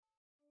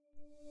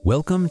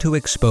Welcome to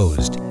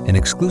Exposed, an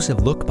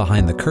exclusive look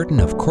behind the curtain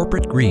of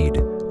corporate greed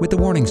with the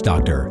Warnings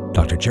Doctor,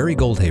 Dr. Jerry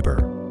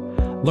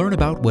Goldhaber. Learn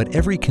about what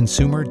every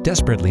consumer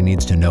desperately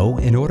needs to know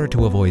in order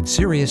to avoid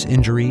serious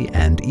injury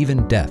and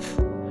even death.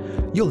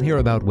 You'll hear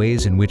about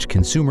ways in which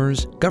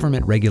consumers,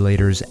 government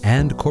regulators,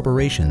 and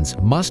corporations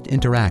must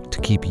interact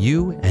to keep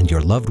you and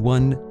your loved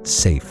one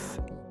safe.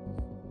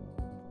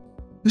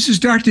 This is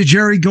Dr.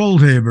 Jerry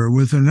Goldhaber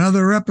with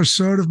another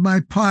episode of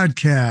my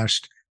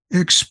podcast,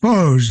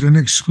 Exposed, an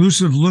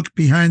exclusive look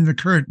behind the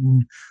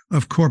curtain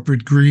of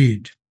corporate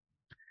greed.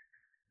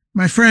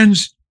 My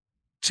friends,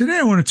 today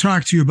I want to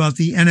talk to you about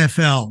the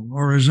NFL,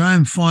 or as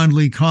I'm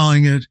fondly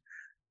calling it,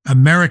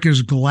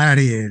 America's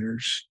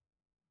Gladiators.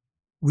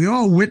 We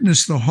all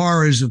witnessed the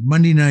horrors of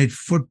Monday Night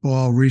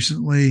Football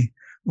recently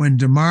when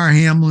Damar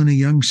Hamlin, a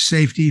young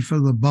safety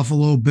for the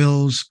Buffalo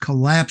Bills,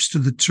 collapsed to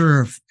the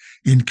turf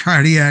in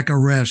cardiac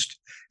arrest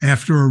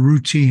after a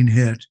routine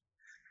hit.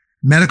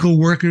 Medical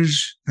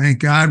workers, thank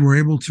God, were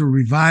able to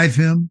revive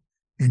him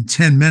in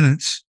 10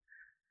 minutes.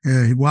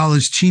 While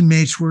his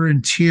teammates were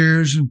in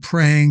tears and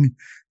praying,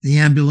 the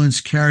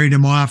ambulance carried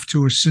him off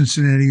to a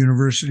Cincinnati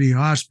University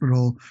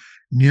hospital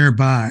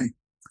nearby.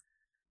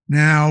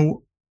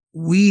 Now,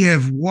 we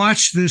have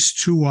watched this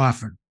too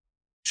often.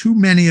 Too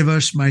many of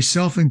us,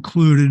 myself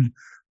included,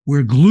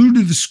 we're glued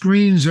to the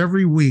screens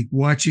every week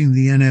watching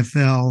the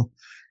NFL,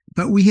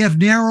 but we have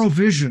narrow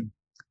vision.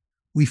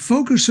 We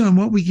focus on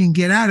what we can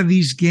get out of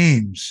these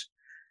games,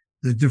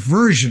 the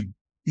diversion,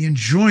 the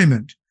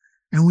enjoyment,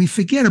 and we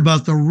forget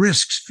about the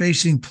risks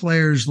facing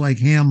players like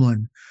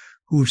Hamlin,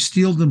 who have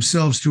steeled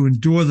themselves to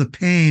endure the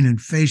pain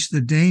and face the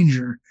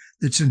danger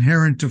that's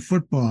inherent to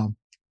football.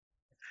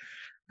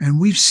 And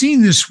we've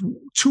seen this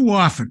too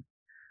often.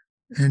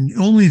 And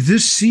only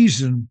this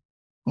season,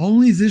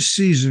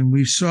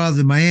 we saw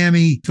the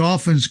Miami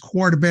Dolphins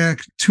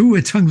quarterback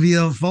Tua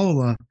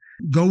Tagovailoa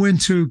go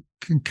into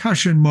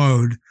concussion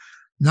mode,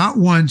 not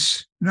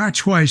once, not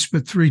twice,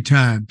 but 3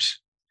 times.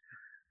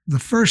 The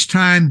first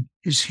time,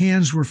 his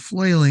hands were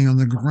flailing on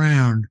the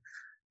ground,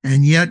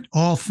 and yet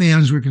all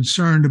fans were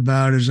concerned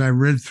about, as I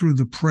read through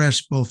the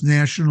press, both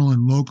national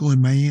and local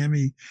in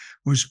Miami,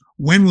 was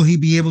when will he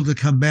be able to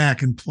come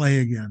back and play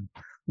again?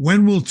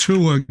 When will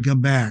Tua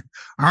come back?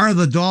 Are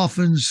the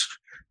Dolphins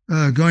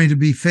going to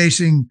be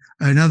facing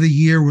another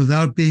year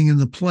without being in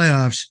the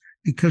playoffs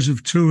because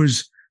of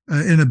Tua's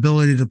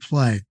inability to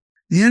play?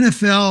 The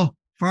NFL,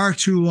 far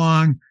too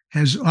long,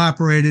 has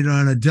operated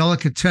on a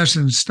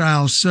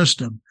delicatessen-style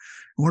system.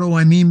 What do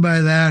I mean by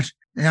that?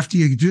 After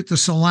you get the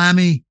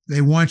salami,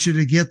 they want you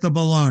to get the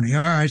bologna.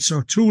 All right,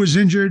 so Tua's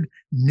injured.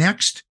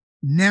 Next.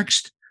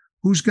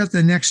 Who's got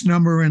the next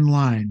number in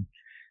line?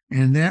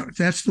 And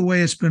that's the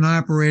way it's been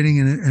operating,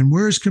 and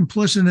we're as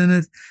complicit in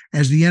it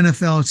as the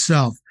NFL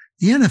itself.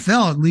 The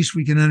NFL, at least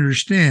we can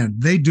understand.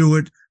 They do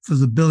it for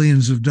the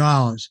billions of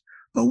dollars.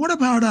 But what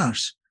about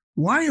us?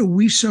 Why are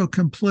we so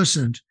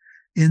complicit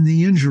in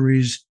the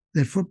injuries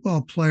that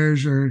football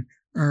players are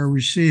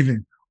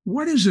receiving?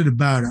 What is it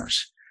about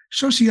us?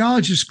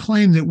 Sociologists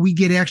claim that we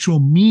get actual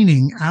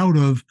meaning out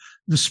of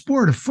the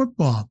sport of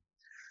football.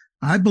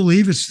 I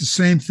believe it's the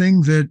same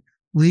thing that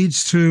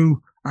leads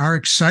to our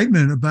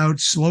excitement about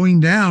slowing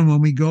down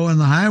when we go on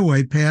the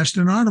highway past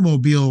an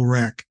automobile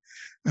wreck.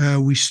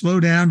 We slow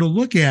down to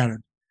look at it.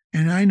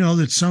 And I know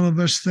that some of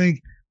us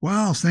think,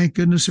 wow, thank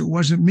goodness it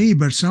wasn't me.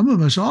 But some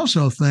of us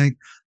also think,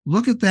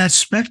 look at that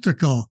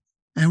spectacle.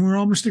 And we're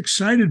almost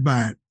excited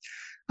by it.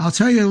 I'll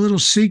tell you a little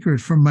secret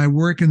from my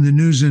work in the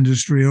news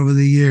industry over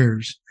the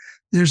years.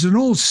 There's an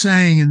old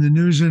saying in the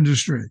news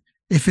industry,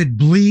 if it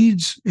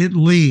bleeds, it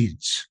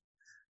leads.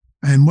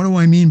 And what do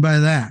I mean by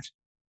that?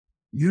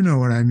 You know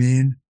what I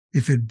mean.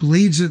 If it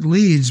bleeds, it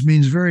leads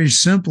means very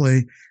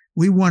simply,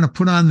 we want to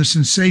put on the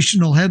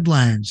sensational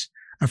headlines.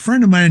 A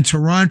friend of mine in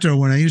Toronto,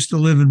 when I used to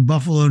live in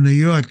Buffalo, New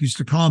York, used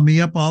to call me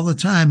up all the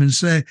time and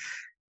say,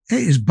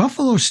 hey, is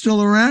Buffalo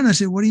still around? I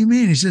said, what do you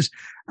mean? He says,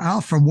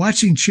 Al, from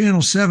watching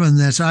Channel 7,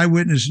 that's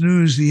Eyewitness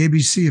News, the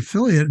ABC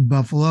affiliate in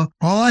Buffalo,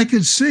 all I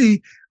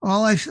see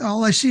are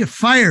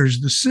fires.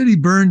 The city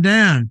burned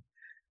down.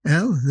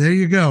 Well, there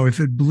you go. If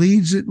it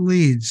bleeds, it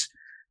leads.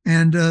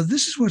 And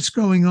this is what's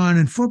going on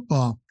in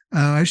football.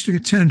 I used to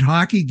attend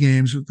hockey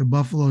games with the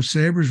Buffalo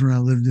Sabres when I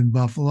lived in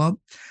Buffalo,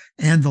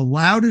 and the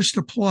loudest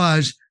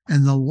applause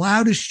and the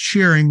loudest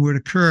cheering would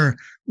occur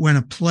when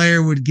a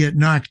player would get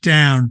knocked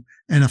down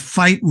and a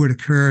fight would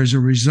occur as a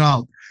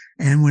result.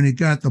 And when it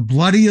got the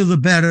bloodier the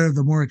better,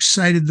 the more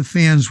excited the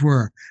fans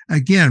were.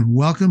 Again,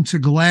 welcome to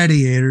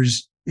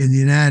Gladiators in the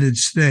United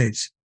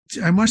States.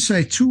 I must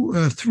say,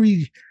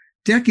 3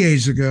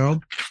 decades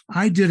ago,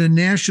 I did a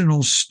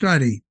national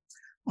study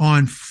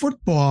on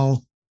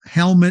football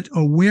helmet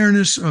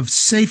awareness of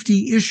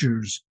safety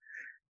issues.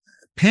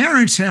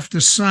 Parents have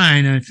to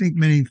sign, and I think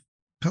many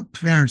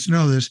parents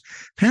know this,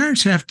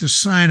 parents have to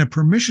sign a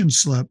permission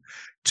slip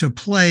to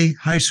play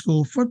high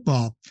school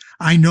football.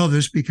 I know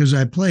this because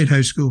I played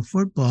high school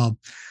football.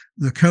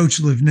 The coach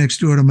lived next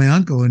door to my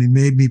uncle, and he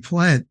made me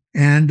play it.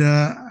 And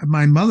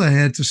my mother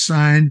had to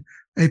sign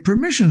a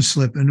permission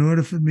slip in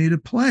order for me to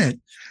play it.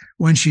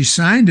 When she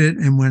signed it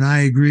and when I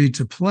agreed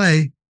to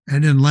play, it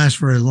didn't last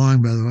very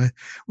long, by the way.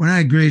 When I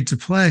agreed to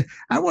play,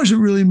 I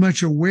wasn't really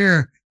much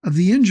aware of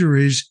the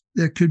injuries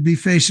that could be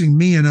facing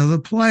me and other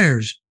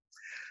players.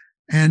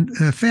 And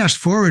fast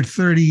forward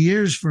 30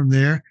 years from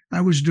there, I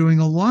was doing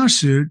a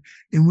lawsuit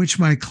in which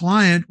my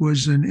client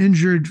was an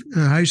injured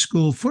high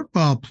school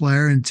football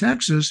player in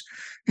Texas,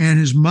 and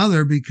his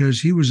mother, because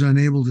he was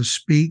unable to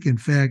speak, in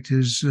fact,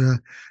 his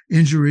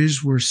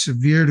injuries were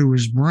severe to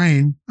his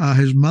brain,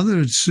 his mother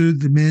had sued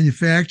the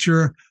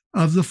manufacturer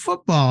of the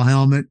football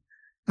helmet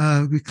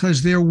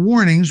because their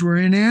warnings were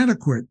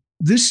inadequate.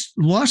 This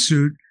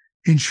lawsuit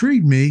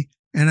intrigued me,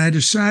 and I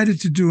decided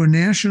to do a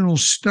national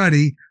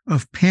study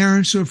of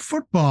parents of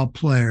football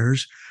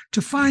players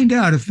to find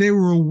out if they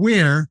were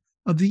aware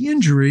of the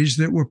injuries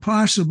that were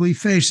possibly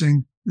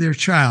facing their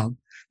child.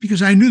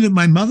 Because I knew that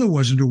my mother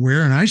wasn't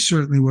aware, and I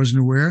certainly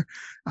wasn't aware.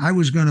 I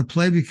was going to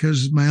play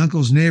because my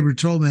uncle's neighbor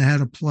told me I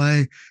had to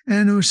play,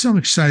 and there was some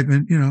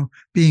excitement,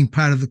 being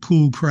part of the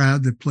cool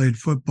crowd that played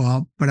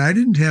football. But I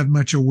didn't have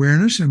much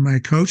awareness, and my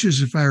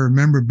coaches, if I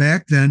remember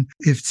back then,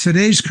 if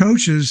today's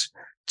coaches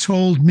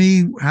told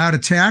me how to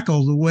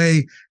tackle the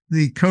way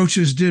the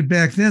coaches did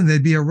back then,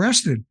 they'd be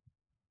arrested.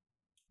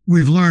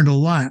 We've learned a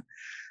lot.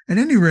 At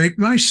any rate,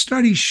 my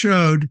study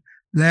showed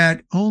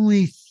that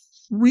only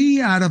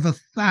 3 out of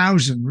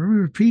 1,000, let me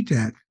repeat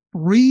that,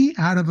 3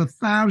 out of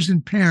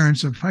 1,000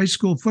 parents of high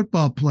school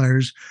football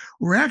players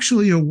were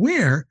actually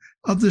aware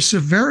of the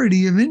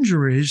severity of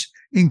injuries,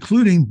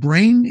 including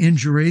brain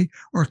injury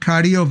or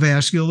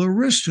cardiovascular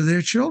risk to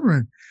their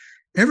children.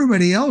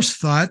 Everybody else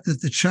thought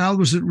that the child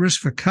was at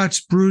risk for cuts,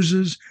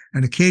 bruises,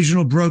 and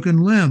occasional broken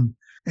limb.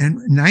 And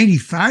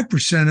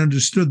 95%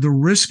 understood the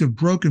risk of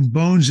broken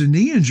bones and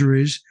knee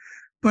injuries.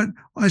 But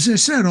as I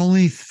said,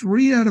 only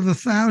 3 out of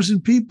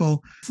 1,000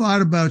 people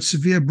thought about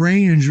severe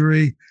brain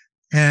injury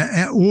or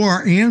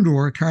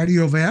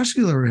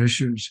cardiovascular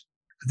issues.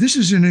 This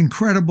is an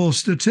incredible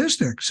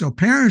statistic. So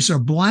parents are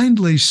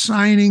blindly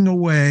signing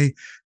away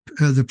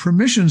the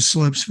permission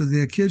slips for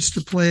their kids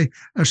to play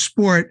a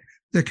sport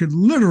that could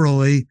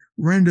literally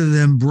render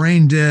them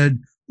brain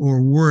dead or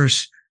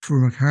worse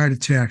from a heart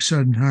attack,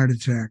 sudden heart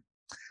attack,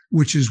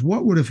 which is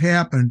what would have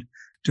happened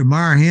to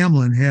Damar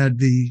Hamlin had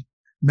the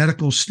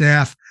medical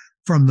staff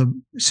from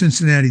the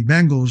Cincinnati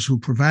Bengals, who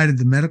provided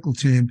the medical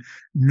team,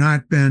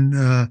 not been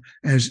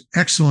as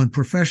excellent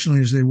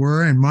professionally as they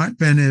were and not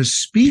been as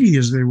speedy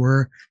as they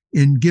were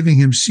in giving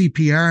him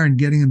CPR and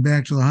getting him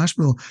back to the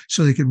hospital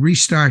so they could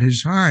restart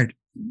his heart.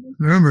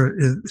 Remember,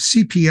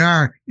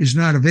 CPR is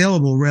not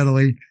available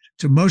readily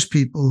to most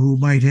people who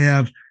might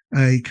have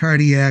a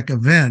cardiac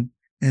event,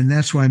 and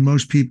that's why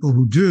most people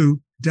who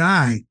do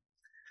die.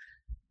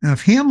 Now,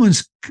 if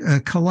Hamlin's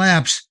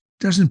collapse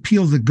doesn't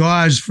peel the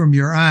gauze from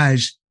your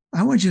eyes,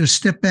 I want you to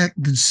step back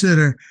and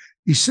consider,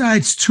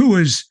 besides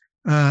Tua's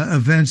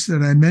events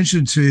that I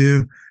mentioned to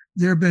you,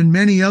 there have been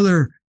many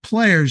other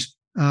players.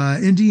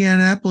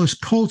 Indianapolis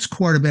Colts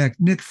quarterback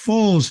Nick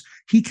Foles,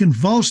 he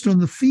convulsed on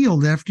the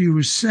field after he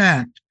was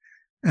sacked.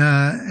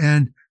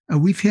 And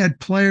we've had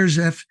players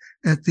at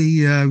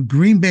the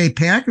Green Bay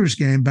Packers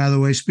game, by the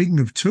way, speaking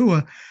of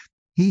Tua,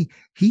 he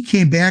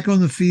came back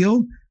on the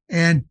field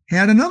and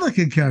had another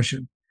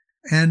concussion.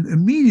 And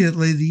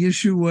immediately the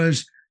issue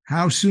was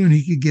how soon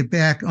he could get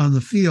back on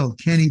the field.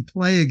 Can he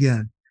play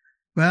again?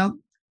 Well,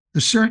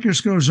 the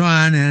circus goes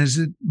on, as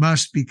it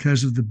must,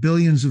 because of the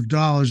billions of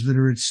dollars that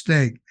are at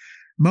stake.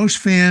 Most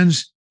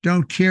fans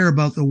don't care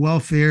about the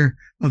welfare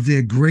of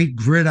their great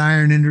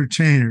gridiron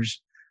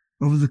entertainers.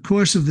 Over the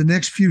course of the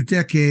next few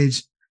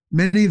decades,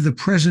 many of the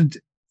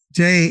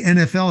present-day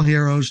NFL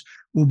heroes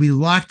will be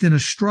locked in a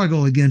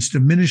struggle against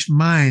diminished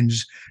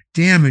minds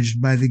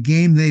damaged by the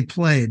game they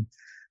played.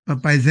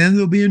 But by then,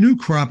 there'll be a new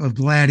crop of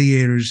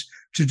gladiators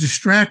to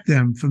distract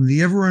them from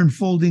the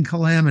ever-unfolding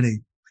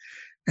calamity.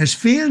 As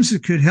fans,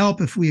 it could help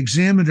if we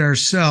examined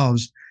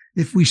ourselves,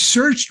 if we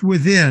searched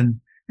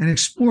within and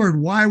explored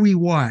why we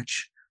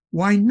watch,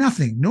 why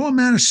nothing, no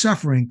amount of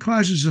suffering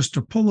causes us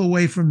to pull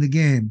away from the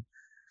game.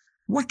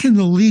 What can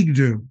the league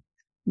do?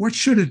 What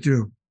should it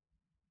do?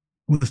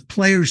 With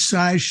players'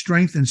 size,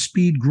 strength, and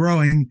speed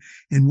growing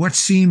in what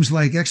seems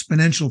like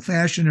exponential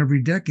fashion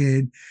every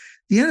decade,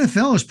 the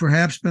NFL has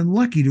perhaps been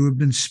lucky to have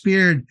been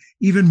spared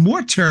even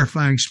more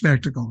terrifying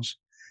spectacles.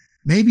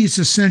 Maybe it's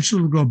essential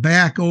to go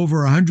back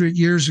over 100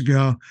 years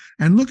ago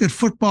and look at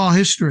football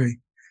history.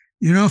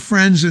 You know,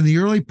 friends, in the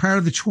early part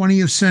of the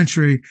 20th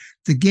century,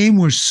 the game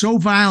was so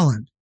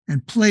violent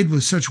and played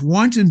with such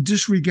wanton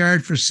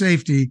disregard for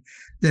safety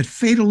that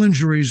fatal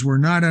injuries were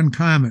not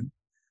uncommon.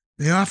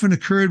 They often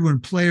occurred when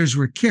players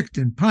were kicked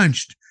and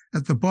punched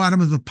at the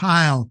bottom of the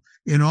pile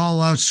in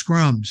all-out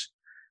scrums.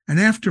 And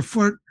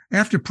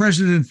after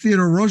President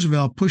Theodore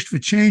Roosevelt pushed for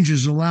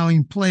changes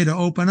allowing play to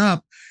open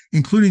up,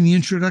 including the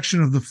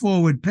introduction of the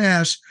forward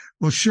pass,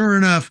 well, sure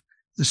enough,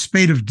 the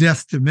spate of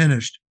death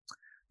diminished.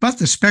 But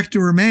the specter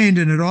remained,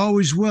 and it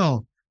always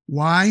will.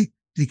 Why?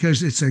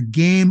 Because it's a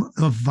game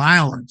of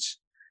violence.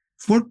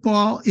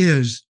 Football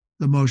is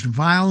the most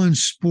violent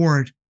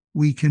sport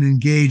we can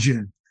engage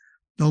in.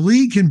 The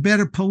league can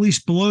better police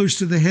blows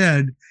to the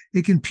head.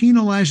 It can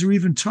penalize or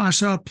even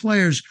toss out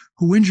players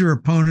who injure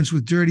opponents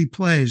with dirty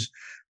plays.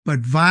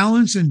 But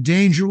violence and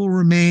danger will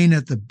remain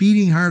at the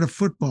beating heart of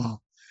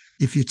football.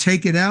 If you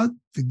take it out,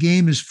 the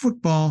game is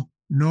football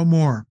no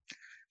more.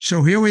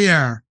 So here we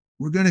are.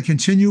 We're going to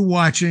continue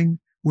watching.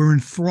 We're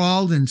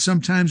enthralled and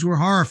sometimes we're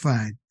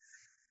horrified.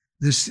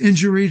 This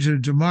injury to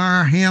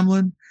Damar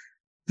Hamlin,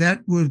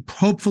 that would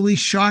hopefully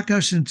shock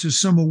us into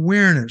some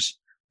awareness,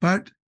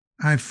 but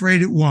I'm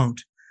afraid it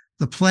won't.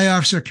 The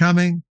playoffs are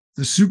coming.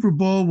 The Super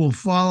Bowl will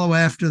follow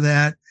after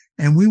that,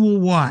 and we will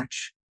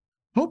watch.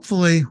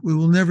 Hopefully, we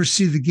will never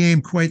see the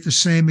game quite the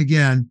same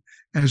again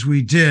as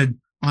we did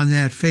on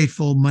that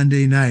fateful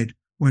Monday night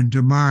when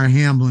Damar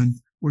Hamlin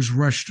was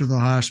rushed to the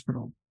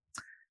hospital.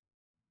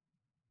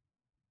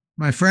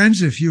 My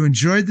friends, if you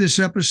enjoyed this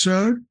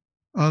episode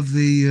of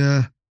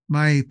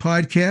my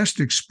podcast,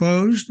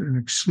 Exposed, an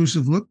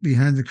exclusive look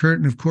behind the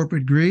curtain of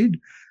corporate greed,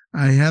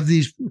 I have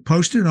these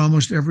posted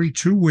almost every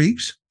 2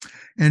 weeks.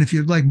 And if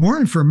you'd like more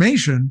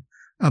information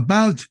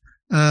about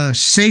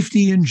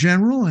safety in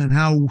general and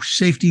how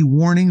safety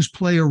warnings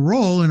play a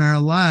role in our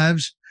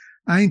lives,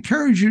 I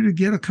encourage you to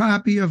get a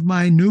copy of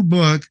my new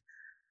book,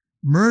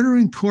 Murder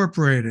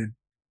Incorporated.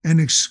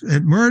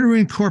 Murder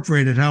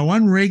Incorporated, How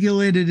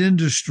Unregulated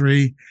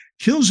Industry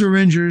Kills or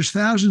Injures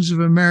Thousands of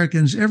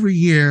Americans Every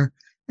Year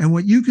and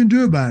What You Can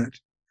Do About It.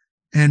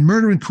 And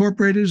Murder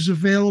Incorporated is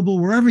available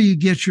wherever you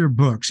get your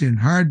books, in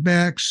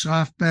hardback,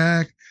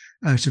 softback.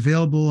 It's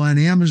available on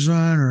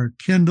Amazon or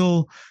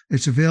Kindle.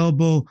 It's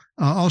available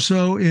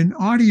also in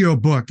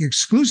audiobook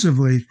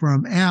exclusively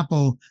from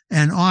Apple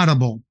and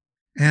Audible.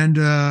 And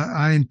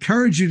I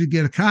encourage you to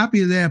get a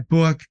copy of that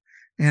book.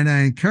 And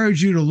I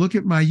encourage you to look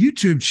at my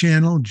YouTube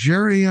channel,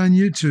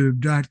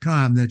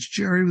 jerryonyoutube.com. That's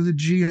Jerry with a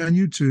G on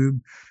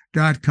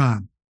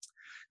YouTube.com.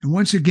 And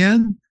once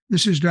again,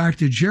 this is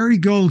Dr. Jerry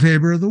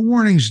Goldhaber, the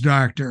Warnings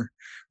Doctor,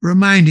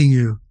 reminding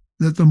you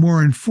that the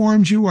more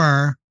informed you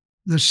are,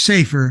 the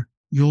safer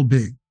you'll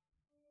be.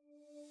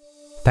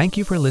 Thank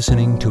you for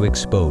listening to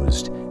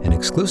Exposed, an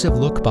exclusive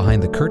look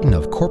behind the curtain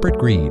of corporate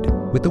greed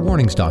with the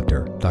Warnings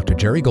Doctor, Dr.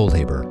 Jerry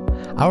Goldhaber.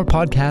 Our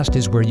podcast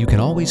is where you can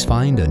always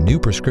find a new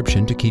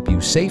prescription to keep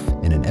you safe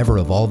in an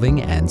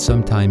ever-evolving and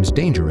sometimes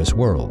dangerous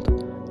world.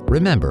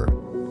 Remember,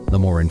 the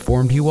more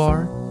informed you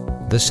are,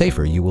 the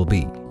safer you will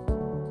be.